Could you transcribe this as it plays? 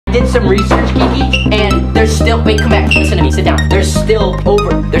Did some research, Kiki, and there's still, wait, come back, listen to me, sit down. There's still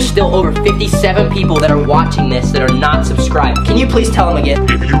over 57 people that are watching this that are not subscribed. Can you please tell them again?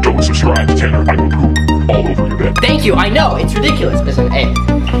 If you don't subscribe to Tanner, I will poop all over your bed. Thank you, I know, it's ridiculous. Listen, hey,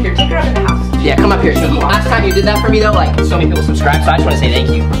 here, take her up in the house. Yeah, come up here, Kiki. Last time you did that for me though, like, so many people subscribed, so I just want to say thank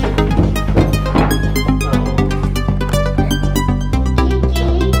you.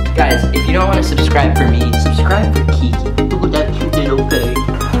 Guys, if you don't want to subscribe for me, subscribe for Kiki. Look at that cute little face.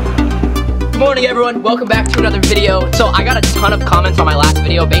 Good morning, everyone. Welcome back to another video. So I got a ton of comments on my last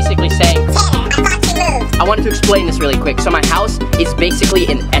video basically saying, Tanner, I thought you moved. I wanted to explain this really quick. So my house is basically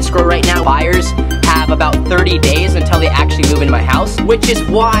in escrow right now. Buyers have about 30 days until they actually move into my house, which is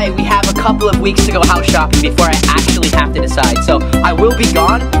why we have a couple of weeks to go house shopping before I actually have to decide. So I will be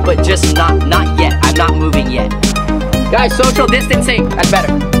gone, but just not yet. I'm not moving yet. Guys, social distancing, that's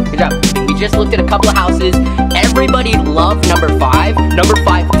better. Good job. We just looked at a couple of houses. Everybody loved number 5. Number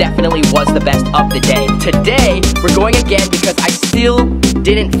 5 definitely was the best of the day. Today, we're going again because I still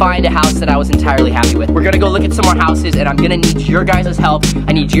didn't find a house that I was entirely happy with. We're gonna go look at some more houses and I'm gonna need your guys' help.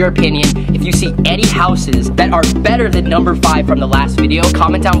 I need your opinion. If you see any houses that are better than number 5 from the last video,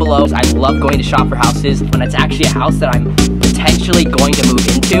 comment down below. I love going to shop for houses when it's actually a house that I'm potentially going to move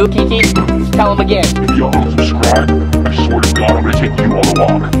into. Kiki, tell them again. If y'all don't subscribe, I swear to God, I'm gonna take you on a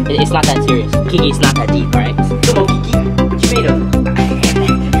walk. It's not that serious. Kiki, it's not that deep, alright? Come on, Kiki. What you made of?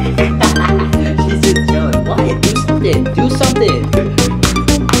 She's just chilling. What? Do something. Do something.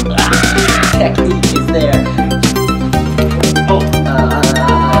 Technique is there. Oh.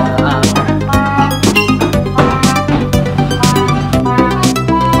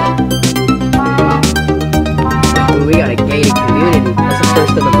 Ooh, we got a gated community. That's the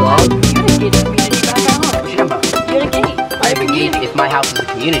first in the vlog. You got a gated community back at home. What you talking about? You got a gate. I have a gate. If my house is a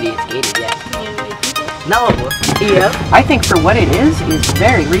community, it's gated, yeah. No. Yeah. I think for what it is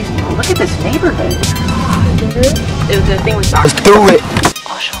very reasonable. Look at this neighborhood. It was the thing we saw. Let's do it.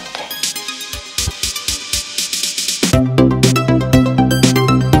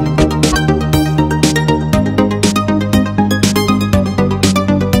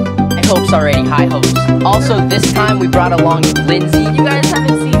 High hopes already, high hopes. Also, this time we brought along Lindsay. You guys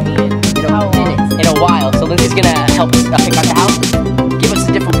haven't seen me in a minute. In a while, so Lindsay's gonna help us